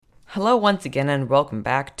Hello once again and welcome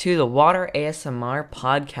back to the Water ASMR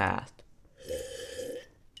podcast.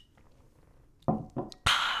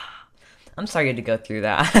 I'm sorry you had to go through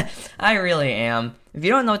that. I really am. If you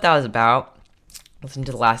don't know what that was about, listen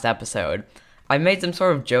to the last episode. I made some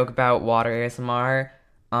sort of joke about water ASMR.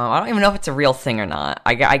 I don't even know if it's a real thing or not.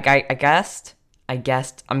 I guessed.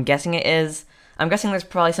 I'm guessing it is. I'm guessing there's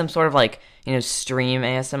probably some sort of stream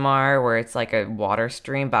ASMR where it's like a water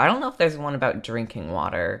stream, but I don't know if there's one about drinking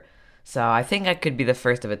water. So I think I could be the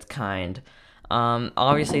first of its kind.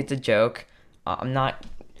 Obviously it's a joke. I'm not,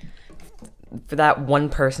 for that one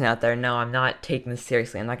person out there, no, I'm not taking this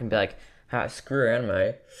seriously. I'm not gonna be like, screw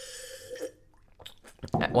anime.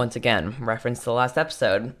 Once again, reference to the last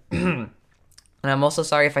episode. And I'm also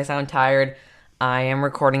sorry if I sound tired. I am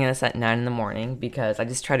recording this at 9 in the morning because I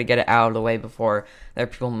just try to get it out of the way before there are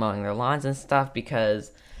people mowing their lawns and stuff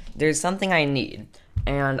because there's something I need.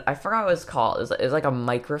 And I forgot what it's called. It was like a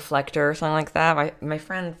mic reflector or something like that. My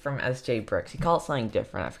friend from SJ Bricks, he called it something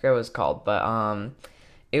different. I forget what it's called. But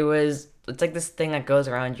it's like this thing that goes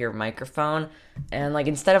around your microphone. And like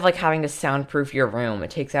instead of like having to soundproof your room, it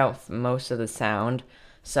takes out most of the sound.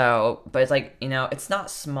 So, but it's like, it's not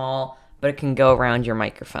small, but it can go around your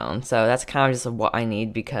microphone. So that's kind of just what I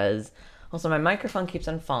need because also my microphone keeps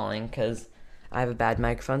on falling because I have a bad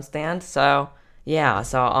microphone stand. So yeah,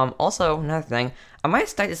 so also another thing, I might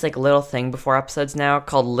start this like little thing before episodes now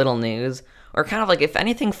called Little News, or kind of like if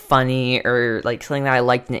anything funny or like something that I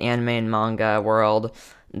liked in the anime and manga world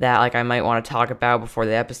that like I might want to talk about before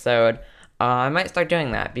the episode, I might start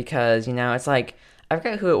doing that because it's like I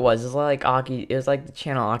forget who it was. It was like it was like the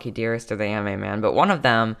channel Aki Dearest or the Anime Man, but one of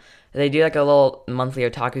them they do like a little monthly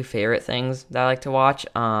otaku favorite things that I like to watch.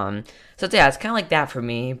 So yeah, it's kind of like that for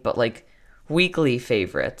me, but like weekly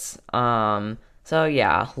favorites. So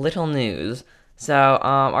yeah, little news. So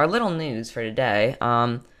our little news for today.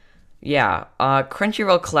 Crunchyroll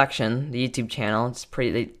Collection, the YouTube channel. It's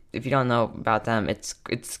pretty. If you don't know about them, it's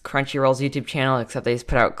Crunchyroll's YouTube channel, except they just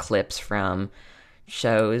put out clips from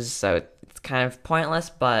shows, so it's kind of pointless.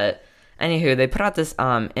 But anywho, they put out this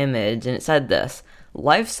image, and it said this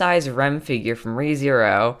life-size Rem figure from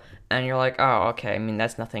ReZero, and you're like, oh, okay. I mean,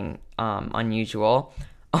 that's nothing unusual.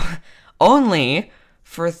 Only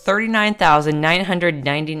for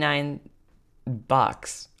 $39,999.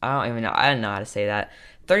 I don't even know. I don't know how to say that.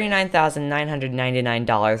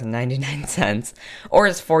 $39,999.99, or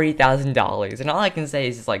it's $40,000. And all I can say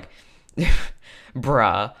is just like,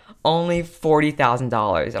 bruh, only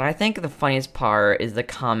 $40,000. And I think the funniest part is the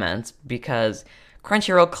comments because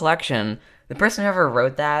Crunchyroll Collection, the person who ever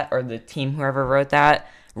wrote that, or the team whoever wrote that,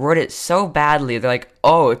 wrote it so badly. They're like,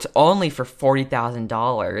 oh, it's only for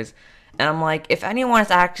 $40,000. And I'm like, if anyone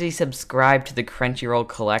has actually subscribed to the Crunchyroll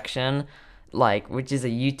Collection, which is a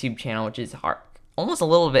YouTube channel, which is almost a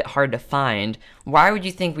little bit hard to find, why would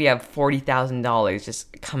you think we have $40,000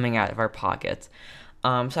 just coming out of our pockets?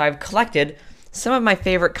 So I've collected some of my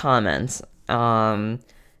favorite comments, and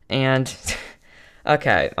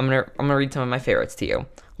okay, I'm gonna read some of my favorites to you.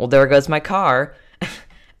 Well, there goes my car.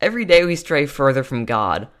 Every day we stray further from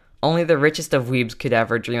God. Only the richest of weebs could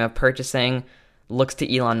ever dream of purchasing. Looks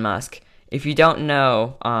to Elon Musk. If you don't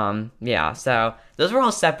know, so those were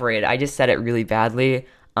all separated. I just said it really badly.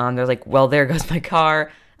 They're like, well, there goes my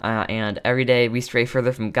car, and every day we stray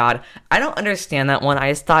further from God. I don't understand that one.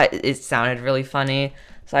 I just thought it sounded really funny,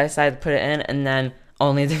 so I decided to put it in, and then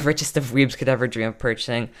only the richest of weebs could ever dream of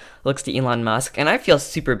purchasing. Looks to Elon Musk, and I feel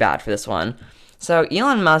super bad for this one. So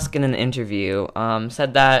Elon Musk in an interview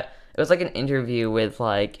said that it was like an interview with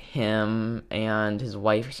like him and his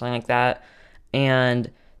wife or something like that, and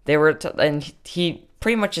they were and he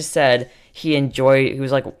pretty much just said he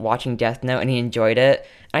was like watching Death Note and he enjoyed it.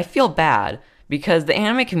 And I feel bad because the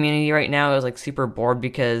anime community right now is like super bored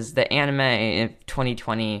because the anime in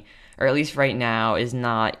 2020, or at least right now, is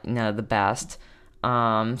not the best.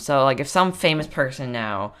 So like if some famous person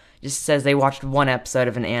now just says they watched one episode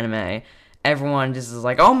of an anime, everyone just is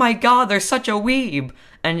like, oh my god, they're such a weeb,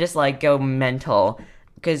 and just like go mental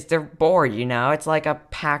because they're bored. It's like a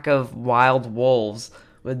pack of wild wolves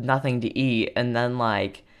with nothing to eat, and then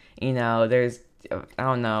there's I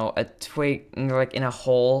don't know, a twig, and they're like in a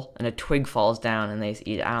hole and a twig falls down and they just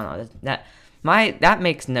eat it. I don't know, that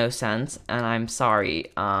makes no sense, and I'm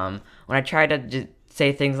sorry. When I try to just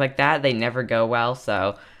say things like that, they never go well,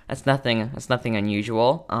 so that's nothing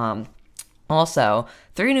unusual. Also,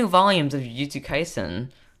 3 new volumes of Jujutsu Kaisen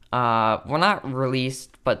were not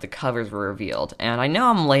released, but the covers were revealed, and I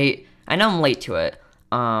know I'm late to it.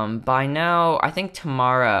 But I know, I think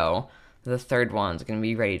tomorrow the third one's gonna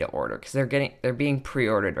be ready to order because they're being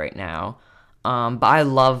pre-ordered right now. But I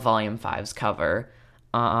love Volume 5's cover.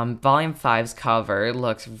 Volume Five's cover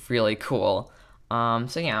looks really cool.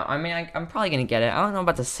 So yeah, I mean, I'm probably gonna get it. I don't know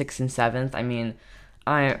about the 6th and 7th. I mean,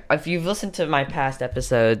 if you've listened to my past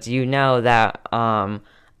episodes, you know that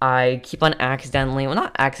I keep on accidentally, well,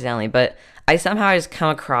 not accidentally, but I somehow just come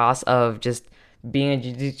across of just being a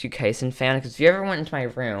Jujutsu Kaisen fan. Because if you ever went into my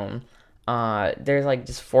room, there's like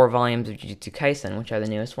just 4 volumes of Jujutsu Kaisen, which are the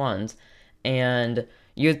newest ones, and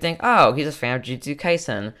you'd think, oh, he's a fan of Jujutsu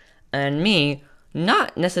Kaisen, and me,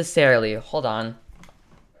 not necessarily. Hold on.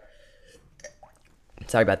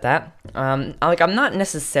 Sorry about that. I'm not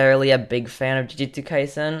necessarily a big fan of Jujutsu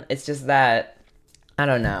Kaisen. It's just that, I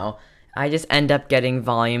don't know. I just end up getting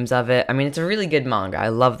volumes of it. I mean, it's a really good manga. I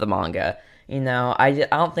love the manga. You know, I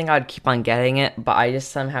don't think I'd keep on getting it, but I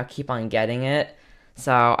just somehow keep on getting it.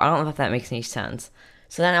 So, I don't know if that makes any sense.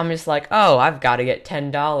 So then I'm just like, oh, I've got to get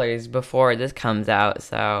 $10 before this comes out.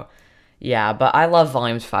 So, yeah, but I love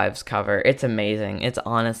Volumes Five's cover. It's amazing. It's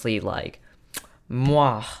honestly like,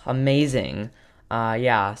 mwah, amazing.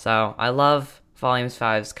 Yeah, so I love Volumes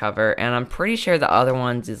Five's cover, and I'm pretty sure the other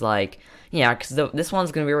ones is like, yeah, because this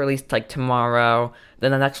one's going to be released like tomorrow,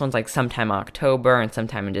 then the next one's like sometime in October and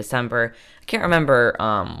sometime in December. I can't remember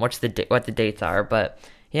what the dates are, but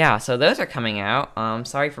yeah, so those are coming out.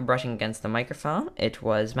 Sorry for brushing against the microphone. It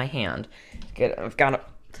was my hand. Good, I've got to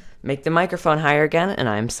make the microphone higher again, and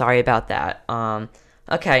I'm sorry about that.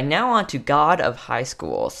 Okay, now on to God of High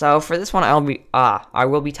School. So for this one, I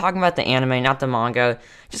will be talking about the anime, not the manga,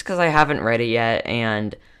 just because I haven't read it yet,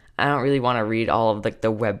 and I don't really want to read all of like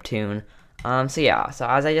the webtoon. So yeah, so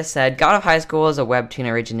as I just said, God of High School is a webtoon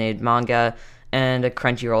originated manga and a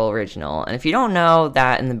Crunchyroll original. And if you don't know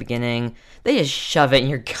that in the beginning, they just shove it in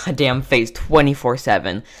your goddamn face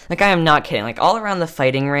 24/7. Like, I am not kidding. Like, all around the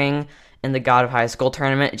fighting ring in the God of High School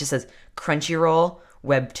tournament, it just says Crunchyroll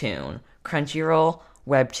webtoon. Crunchyroll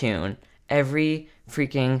webtoon. Every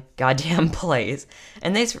freaking goddamn place.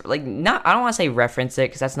 And they, like, not, I don't want to say reference it,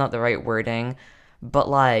 because that's not the right wording, but,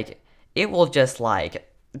 like, it will just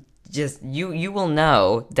you will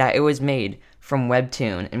know that it was made from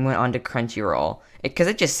webtoon and went on to Crunchyroll, because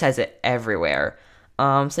it just says it everywhere.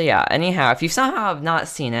 So yeah, anyhow, if you somehow have not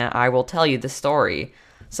seen it, I will tell you the story.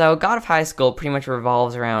 So God of High School pretty much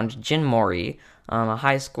revolves around Jin Mori, a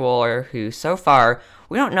high schooler who, so far,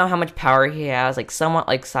 we don't know how much power he has, like somewhat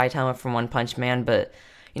like Saitama from One Punch Man, but,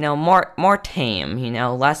 you know, more tame, you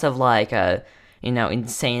know, less of like a, you know,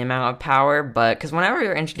 insane amount of power. But because whenever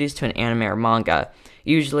you're introduced to an anime or manga,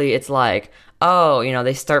 usually it's like, oh, you know,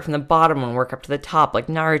 they start from the bottom and work up to the top, like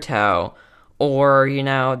Naruto, or, you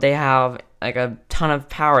know, they have like a ton of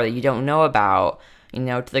power that you don't know about, you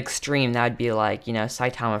know, to the extreme. That would be like, you know,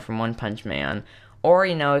 Saitama from One Punch Man, or,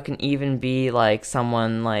 you know, it can even be like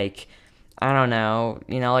someone like, I don't know,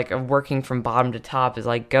 you know, like working from bottom to top is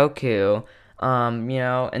like Goku. You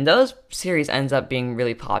know, and those series ends up being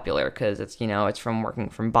really popular because it's, you know, it's from working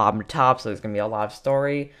from bottom to top, so there's gonna be a lot of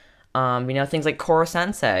story. You know, things like Koro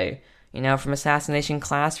Sensei, you know, from Assassination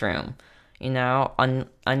Classroom, you know,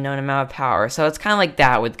 unknown amount of power. So it's kind of like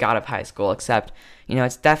that with God of High School, except, you know,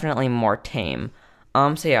 it's definitely more tame.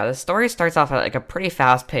 So yeah, the story starts off at like a pretty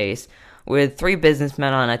fast pace with 3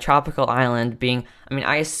 businessmen on a tropical island being, I mean,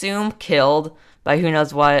 I assume killed by who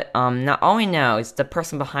knows what. Now all we know is the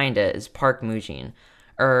person behind it is Park Mujin.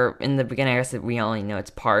 Or in the beginning, I guess we only know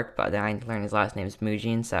it's Park, but then I learned his last name is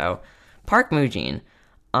Mujin, so Park Mujin.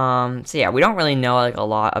 So yeah, we don't really know like a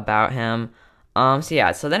lot about him. So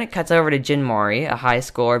yeah, so then it cuts over to Jin Mori, a high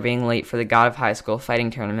schooler being late for the God of High School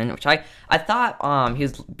fighting tournament, which I thought he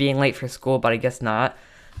was being late for school, but I guess not.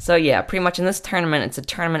 So yeah, pretty much in this tournament, it's a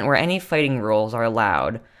tournament where any fighting rules are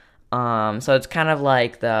allowed. So it's kind of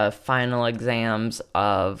like the final exams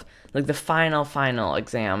of, like the final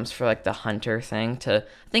exams for like the hunter thing to,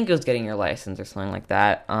 I think it was getting your license or something like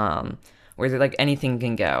that, where like anything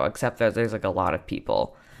can go, except that there's like a lot of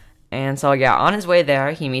people. And so yeah, on his way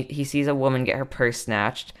there, he sees a woman get her purse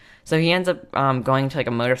snatched, so he ends up going to like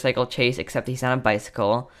a motorcycle chase, except he's on a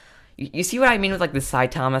bicycle. You see what I mean with like the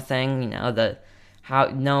Saitama thing, you know,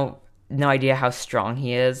 no idea how strong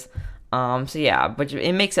he is. So yeah, but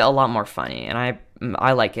it makes it a lot more funny, and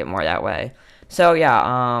I like it more that way. So yeah,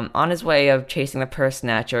 on his way of chasing the purse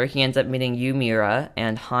snatcher, he ends up meeting Yumira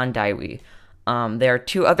and Han Daiwi. There are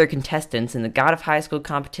 2 other contestants in the God of High School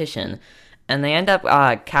competition, and they end up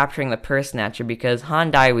capturing the purse snatcher because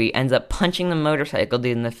Han Daiwi ends up punching the motorcycle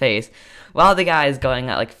dude in the face while the guy is going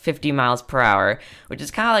at like 50 miles per hour, which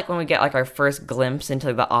is kind of like when we get like our first glimpse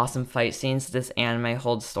into the awesome fight scenes this anime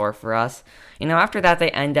holds store for us. You know, after that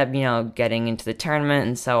they end up, you know, getting into the tournament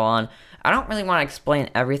and so on. I don't really want to explain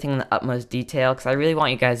everything in the utmost detail because I really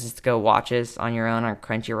want you guys just to go watch this on your own on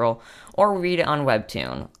Crunchyroll or read it on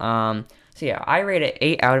Webtoon. So yeah, I rate it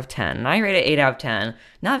 8 out of 10. And I rate it 8 out of 10,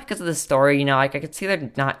 not because of the story, like I could see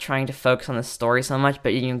they're not trying to focus on the story so much,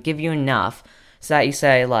 but give you enough so that you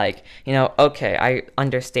say okay, I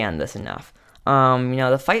understand this enough.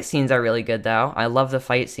 The fight scenes are really good though. I love the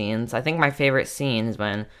fight scenes. I think my favorite scene is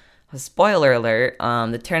when, spoiler alert,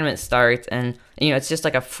 the tournament starts and it's just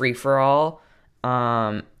like a free for all.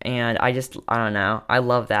 And I don't know. I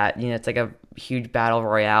love that. It's like a huge battle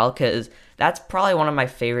royale because that's probably one of my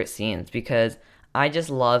favorite scenes because I just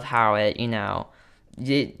love how it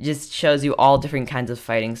just shows you all different kinds of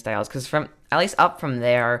fighting styles because from at least up from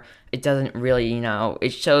there it doesn't really it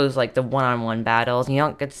shows like the one-on-one battles and you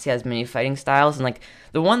don't get to see as many fighting styles. And like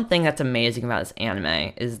the one thing that's amazing about this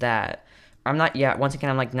anime is that I'm not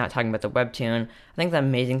talking about the webtoon. I think the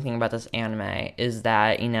amazing thing about this anime is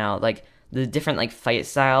that like the different like fight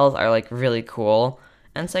styles are like really cool.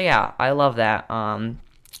 And so yeah, I love that.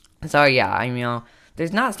 So yeah,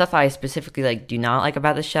 there's not stuff I specifically like do not like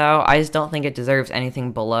about the show. I just don't think it deserves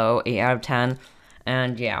anything below 8 out of 10.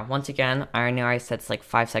 And yeah, once again, I know I said this like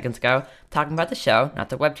 5 seconds ago, talking about the show, not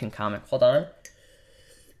the webtoon comic. Hold on.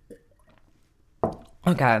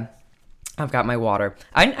 Okay, I've got my water.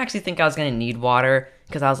 I didn't actually think I was going to need water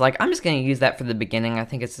because I was like, I'm just going to use that for the beginning. I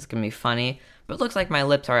think it's just going to be funny. But it looks like my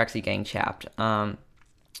lips are actually getting chapped.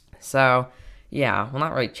 So yeah, well,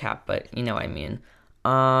 not really chapped, but you know what I mean.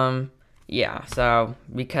 Yeah, so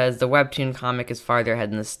because the webtoon comic is farther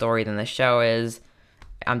ahead in the story than the show is,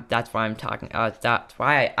 that's why that's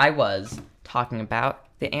why I was talking about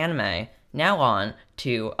the anime. Now on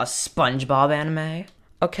to a SpongeBob anime.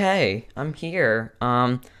 Okay, I'm here.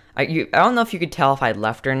 I don't know if you could tell if I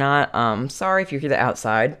left or not. I'm sorry if you hear the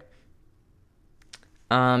outside.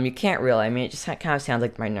 You can't really. I mean, it just kind of sounds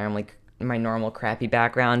like my normal crappy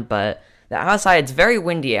background, but the outside, it's very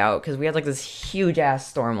windy out because we had like this huge ass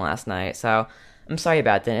storm last night. So I'm sorry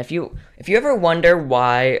about that. If you ever wonder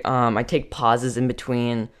why I take pauses in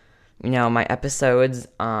between, my episodes,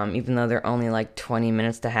 even though they're only like 20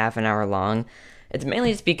 minutes to half an hour long, it's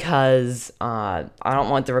mainly just because I don't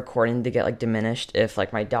want the recording to get like diminished if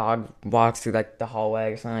like my dog walks through like the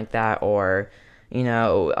hallway or something like that, or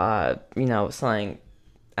something.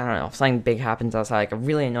 I don't know, if something big happens outside, like a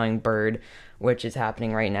really annoying bird, which is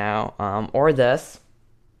happening right now, or this,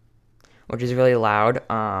 which is really loud.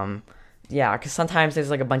 Yeah, because sometimes there's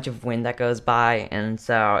like a bunch of wind that goes by, and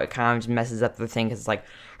so it kind of just messes up the thing because it's like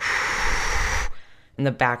in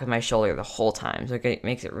the back of my shoulder the whole time, so it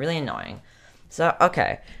makes it really annoying. So,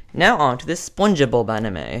 okay, now on to this SpongeBob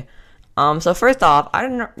anime. So first off, I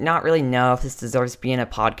not really know if this deserves to be in a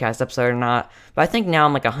podcast episode or not, but I think now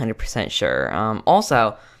I'm like 100% sure.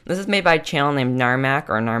 Also, this is made by a channel named Narmak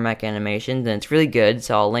or Narmak Animations, and it's really good,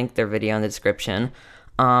 so I'll link their video in the description.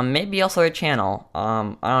 Maybe also their channel.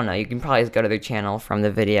 I don't know, you can probably just go to their channel from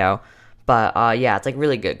the video. But yeah, it's like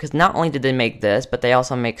really good, because not only did they make this, but they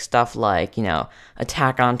also make stuff like,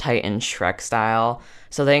 Attack on Titan, Shrek style.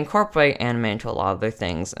 So they incorporate anime into a lot of their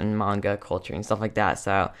things and manga culture and stuff like that.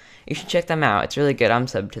 So you should check them out. It's really good. I'm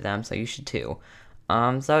subbed to them, so you should too.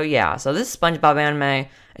 So yeah, so this SpongeBob anime,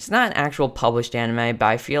 it's not an actual published anime, but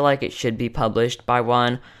I feel like it should be published by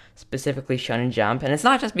one, specifically Shonen Jump. And it's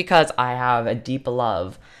not just because I have a deep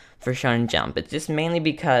love for Shonen Jump. It's just mainly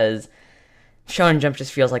because Shonen Jump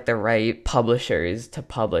just feels like the right publishers to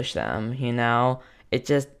publish them, It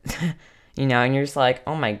just, and you're just like,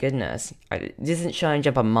 oh my goodness, isn't Shonen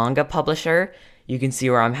Jump a manga publisher? You can see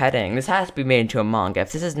where I'm heading. This has to be made into a manga.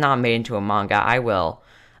 If this is not made into a manga, I will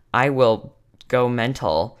go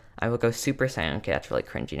mental. I will go Super Saiyan. Okay, that's really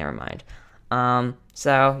cringy, never mind.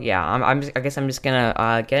 So yeah, I guess I'm just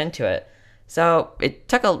gonna get into it. So it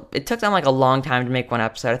took them like a long time to make one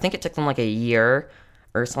episode. I think it took them like a year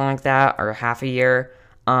or something like that, or half a year.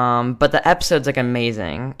 But the episode's like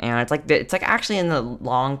amazing, and it's like actually in the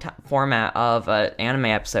long format of an anime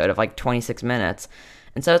episode of like 26 minutes,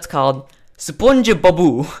 and so it's called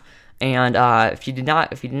SpongeBob. And if you did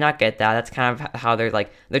not get that, that's kind of how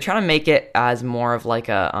they're trying to make it as more of like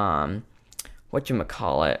a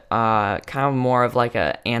kind of more of like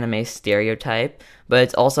a anime stereotype, but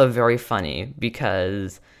it's also very funny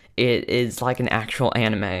because it is like an actual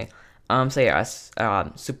anime. So yes,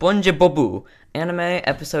 SpongeBob anime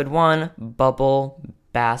episode 1, Bubble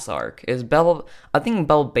Bass Arc. Is Bubble? I think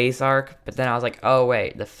Bubble Bass Arc, but then I was like, oh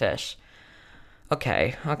wait, the fish.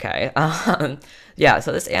 Okay. Yeah,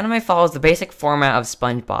 so this anime follows the basic format of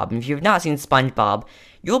SpongeBob, and if you've not seen SpongeBob,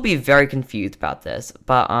 you'll be very confused about this.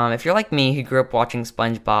 But if you're like me, who grew up watching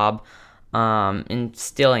SpongeBob, and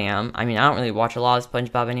still am. I mean, I don't really watch a lot of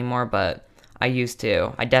SpongeBob anymore, but I used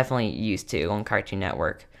to. I definitely used to on Cartoon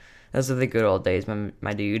Network. Those are the good old days,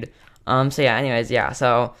 my dude. So yeah, anyways, yeah,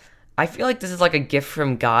 so I feel like this is like a gift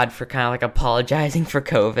from God for kind of like apologizing for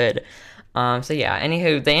COVID. So yeah,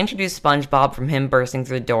 anywho, they introduced SpongeBob from him bursting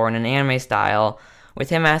through the door in an anime style, with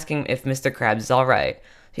him asking if Mr. Krabs is alright.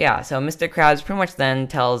 Yeah, so Mr. Krabs pretty much then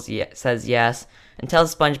says yes, and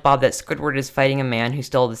tells SpongeBob that Squidward is fighting a man who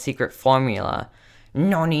stole the secret formula.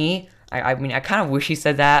 Nani? I mean, I kind of wish he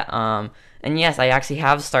said that. And yes, I actually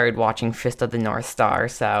have started watching Fist of the North Star,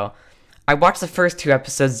 so I watched the first 2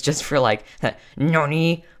 episodes just for like that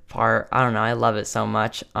Nani part. I don't know, I love it so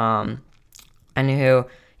much. Anywho,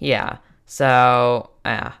 yeah. So,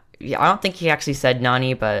 yeah, I don't think he actually said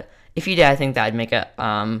Nani, but if he did, I think that'd make it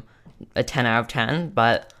a 10 out of 10.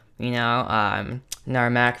 But, you know,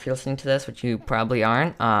 Narmak, if you're listening to this, which you probably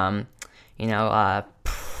aren't,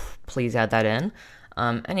 please add that in.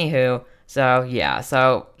 Anywho, so, yeah,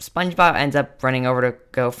 so SpongeBob ends up running over to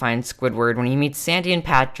go find Squidward when he meets Sandy and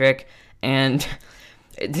Patrick, and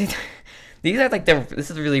these are like this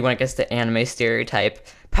is really when it gets to anime stereotype.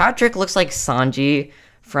 Patrick looks like Sanji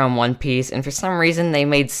from One Piece, and for some reason they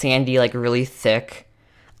made Sandy like really thick.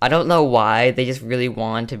 I don't know why. They just really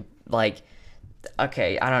wanted to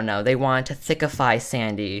I don't know. They wanted to thickify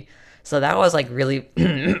Sandy, so that was like really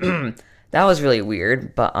that was really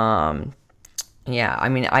weird. But yeah, I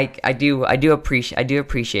mean, I do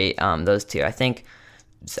appreciate those two. I think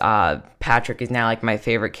Patrick is now like my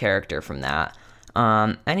favorite character from that.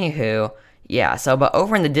 Anywho. Yeah, so, but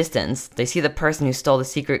over in the distance, they see the person who stole the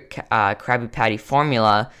secret Krabby Patty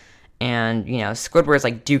formula, and, you know, Squidward's,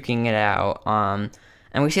 like, duking it out,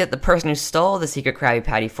 and we see that the person who stole the secret Krabby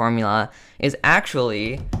Patty formula is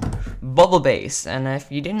actually Bubble Bass, and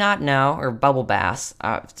if you do not know, or Bubble Bass,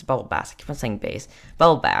 it's Bubble Bass, I keep on saying bass,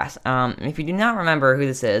 Bubble Bass, if you do not remember who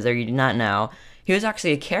this is, or you do not know, he was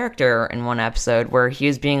actually a character in one episode where he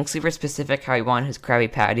was being super specific how he wanted his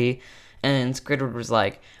Krabby Patty, and Squidward was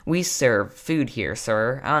like, "We serve food here,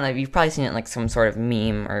 sir." I don't know, you've probably seen it in like some sort of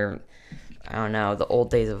meme, or I don't know, the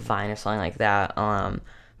old days of Vine or something like that. But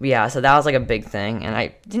yeah, so that was like a big thing, and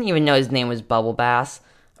I didn't even know his name was Bubble Bass,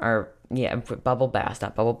 or yeah, Bubble Bass,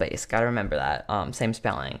 not Bubble Bass. Gotta remember that. Same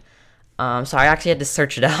spelling. So I actually had to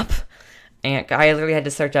search it up, and I literally had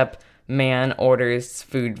to search up man orders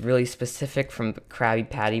food really specific from the Krabby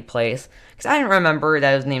Patty place, because I didn't remember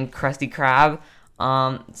that it was named Krusty Krab.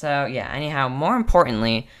 So yeah, anyhow, more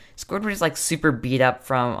importantly, Squidward is like super beat up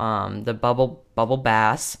from the Bubble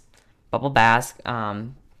Bass. Oh,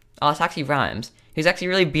 it actually rhymes. He was actually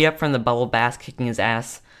really beat up from the Bubble Bass kicking his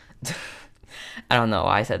ass. I don't know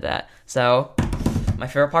why I said that. So, my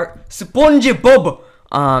favorite part,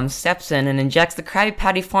 SpongeBob steps in and injects the Krabby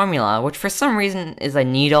Patty formula, which for some reason is a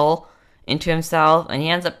needle, into himself, and he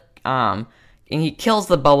ends up and he kills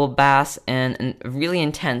the Bubble Bass in a really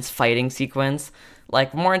intense fighting sequence.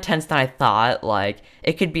 Like, more intense than I thought. Like,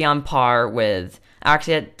 it could be on par with...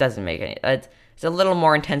 Actually, it doesn't make any... It's a little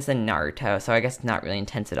more intense than Naruto, so I guess it's not really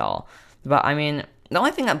intense at all. But, I mean, the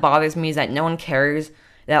only thing that bothers me is that no one cares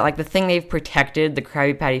that, like, the thing they've protected, the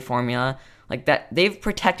Krabby Patty formula, like, that they've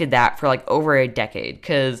protected that for, like, over a decade.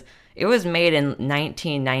 Because it was made in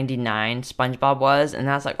 1999, SpongeBob was, and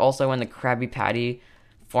that's, like, also when the Krabby Patty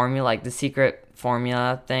formula, like, the secret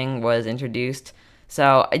formula thing was introduced.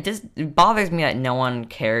 So it bothers me that no one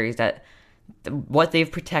cares that what they've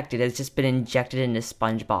protected has just been injected into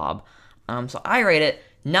SpongeBob. So I rate it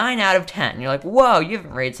 9 out of 10. You're like, whoa, you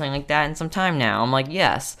haven't rated something like that in some time now. I'm like,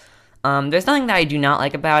 yes. There's nothing that I do not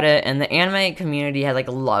like about it, and the anime community has like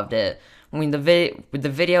loved it. I mean, with the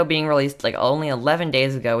video being released like only 11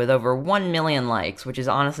 days ago with over 1 million likes, which is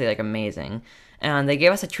honestly like amazing. And they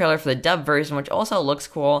gave us a trailer for the dub version, which also looks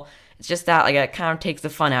cool. It's just that like it kind of takes the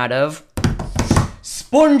fun out of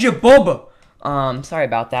SpongeBob. Sorry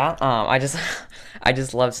about that. I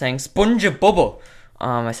just love saying SpongeBob.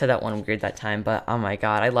 I said that one weird that time, but oh my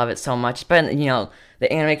god, I love it so much. But you know,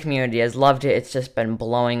 the anime community has loved it. It's just been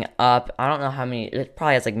blowing up. I don't know how many. It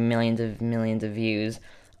probably has like millions of views.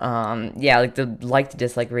 Yeah, like the like to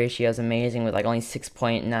dislike ratio is amazing with like only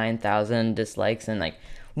 6.9 thousand dislikes and like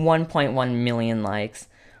 1.1 million likes,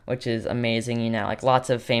 which is amazing. You know, like lots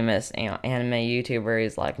of famous anime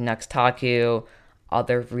YouTubers like Nuxtaku,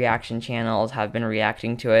 other reaction channels have been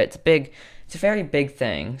reacting to it. It's a very big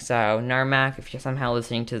thing. So Narmak, if you're somehow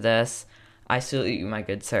listening to this, I salute you, my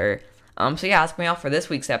good sir. So yeah, that's me all for this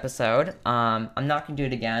week's episode. I'm not gonna do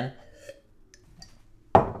it again.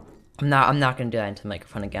 I'm not gonna do that into the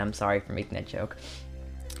microphone again. I'm sorry for making that joke.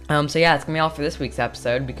 So yeah, it's gonna be all for this week's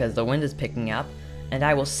episode because the wind is picking up, and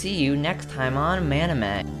I will see you next time on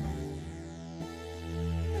Manime.